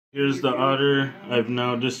Here's the otter. I've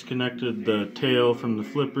now disconnected the tail from the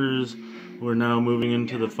flippers. We're now moving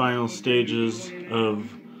into the final stages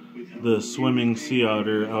of the swimming sea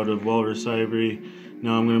otter out of walrus ivory.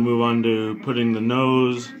 Now I'm going to move on to putting the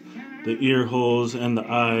nose, the ear holes, and the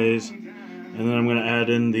eyes, and then I'm going to add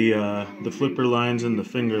in the flipper lines and the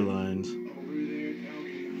finger lines.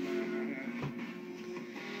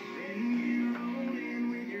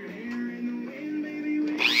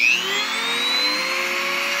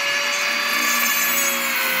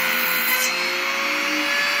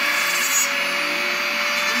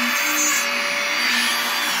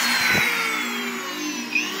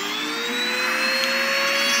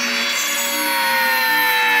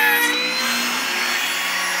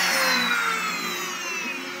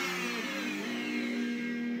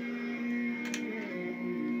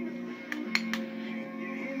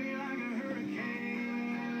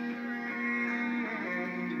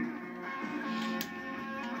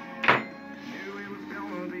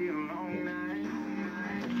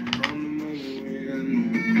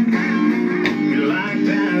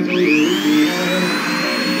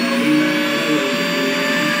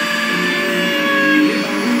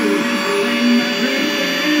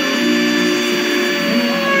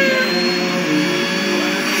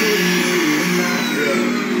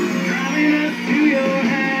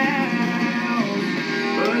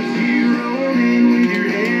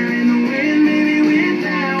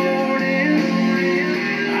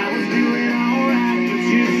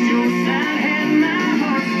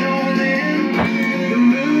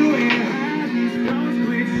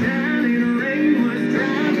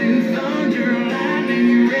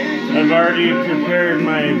 I've already prepared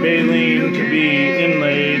my baleen to be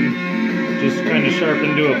inlaid, just kind of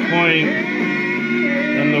sharpened to a point.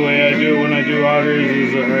 And the way I do it when I do otters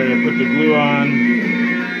is I put the glue on.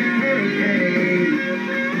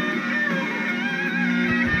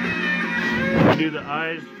 I do the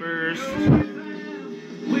eyes first.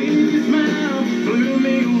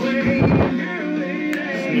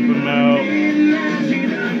 Snip them out.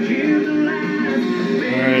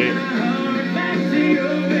 Alright.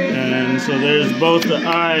 So there's both the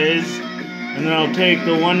eyes, and then I'll take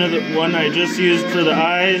the one I just used for the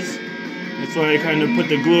eyes. That's why I kind of put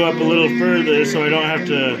the glue up a little further, so I don't have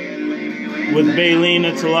to. With baleen,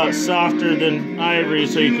 it's a lot softer than ivory,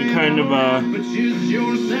 so you can kind of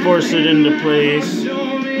force it into place.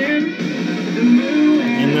 And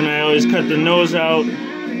then I always cut the nose out a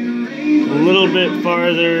little bit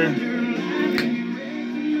farther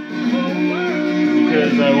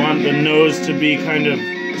because I want the nose to be kind of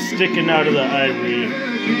sticking out of the ivory.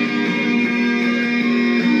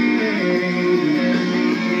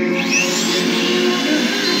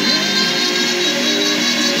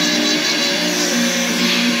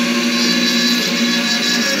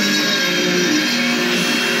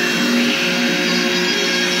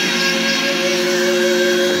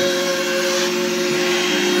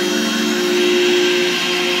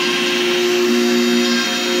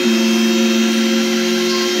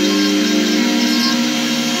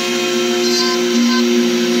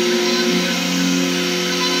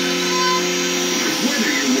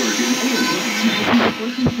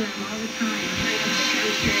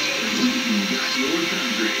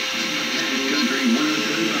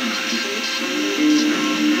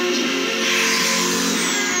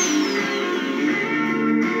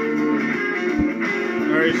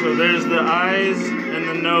 Alright, so there's the eyes and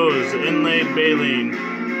the nose, inlaid baleen.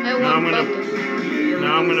 Now I'm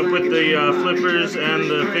gonna put the flippers and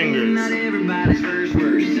the fingers. Not everybody's first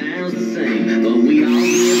word sounds the same, but we all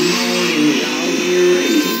give morning, we all get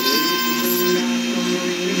ready.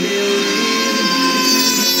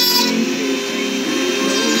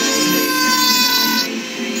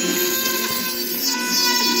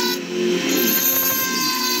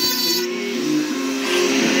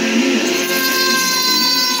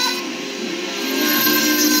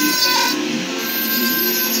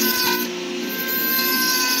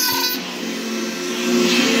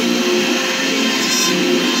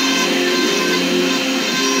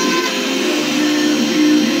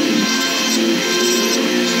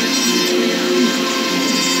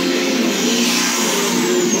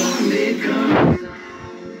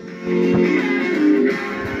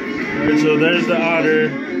 So there's the otter.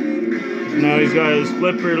 Now he's got his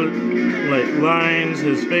flipper lines,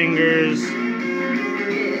 his fingers,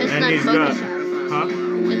 and he's got, huh?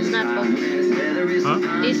 It's not focused.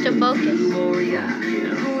 Huh? Needs to focus. Yeah.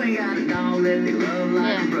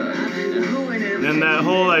 And that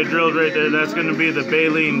hole I drilled right there, that's going to be the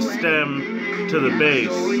baleen stem to the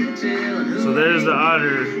base. So there's the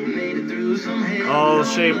otter, all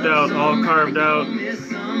shaped out, all carved out.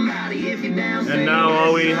 And now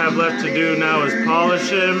all we have left to do now is polish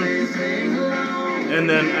him, and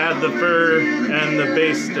then add the fur and the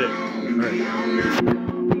base stick. All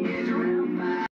right.